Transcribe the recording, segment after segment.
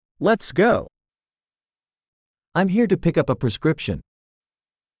Let's go. I'm here to pick up a prescription.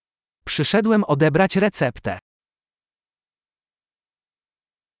 Przyszedłem odebrać receptę.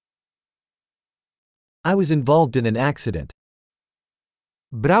 I was involved in an accident.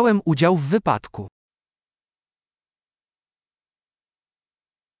 Brałem udział w wypadku.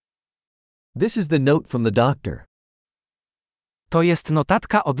 This is the note from the doctor. To jest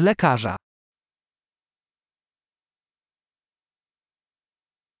notatka od lekarza.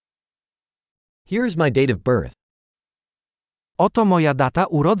 Here is my date of birth. Oto moja data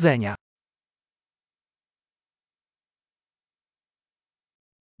urodzenia.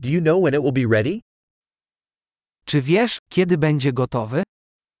 Do you know when it will be ready? Czy wiesz, kiedy będzie gotowy?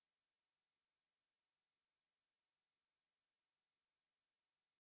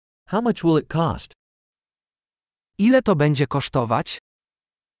 How much will it cost? Ile to będzie kosztować?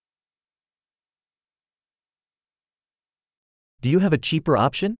 Do you have a cheaper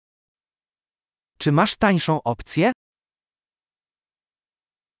option? Czy masz tańszą opcję?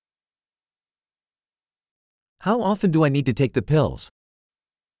 How often do I need to take the pills?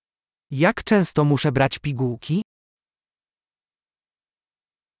 Jak często muszę brać pigułki?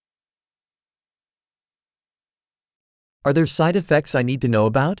 Are there side effects I need to know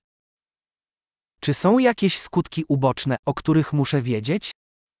about? Czy są jakieś skutki uboczne, o których muszę wiedzieć?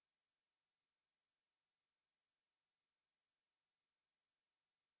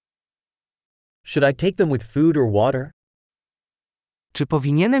 Should I take them with food or water? Czy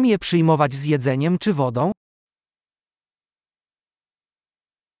powinienem je przyjmować z jedzeniem czy wodą?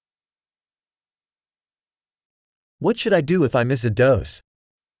 What should I do if I miss a dose?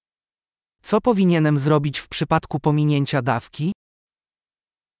 Co powinienem zrobić w przypadku pominięcia dawki?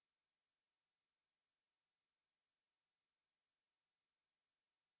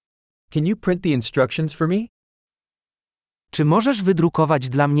 Can you print the instructions for me? Czy możesz wydrukować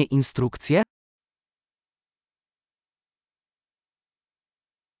dla mnie instrukcję?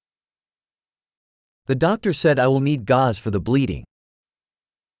 The doctor said I will need gauze for the bleeding.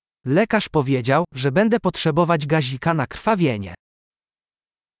 Lekarz powiedział, że będę potrzebować gazika na krwawienie.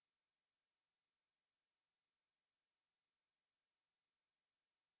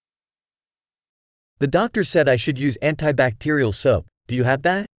 The doctor said I should use antibacterial soap. Do you have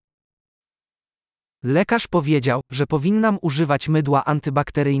that? Lekarz powiedział, że powinnam używać mydła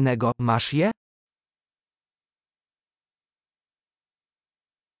antybakteryjnego. Masz je?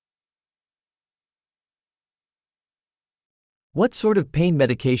 What sort of pain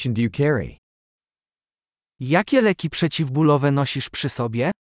medication do you carry? Jakie leki przeciwbólowe nosisz przy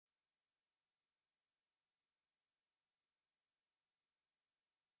sobie?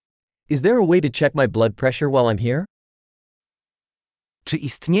 Is there a way to check my blood pressure while I'm here? Czy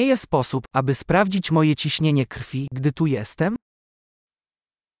istnieje sposób, aby sprawdzić moje ciśnienie krwi, gdy tu jestem?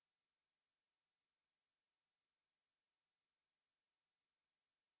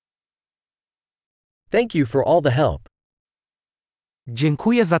 Thank you for all the help.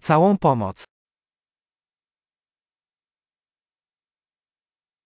 Dziękuję za całą pomoc.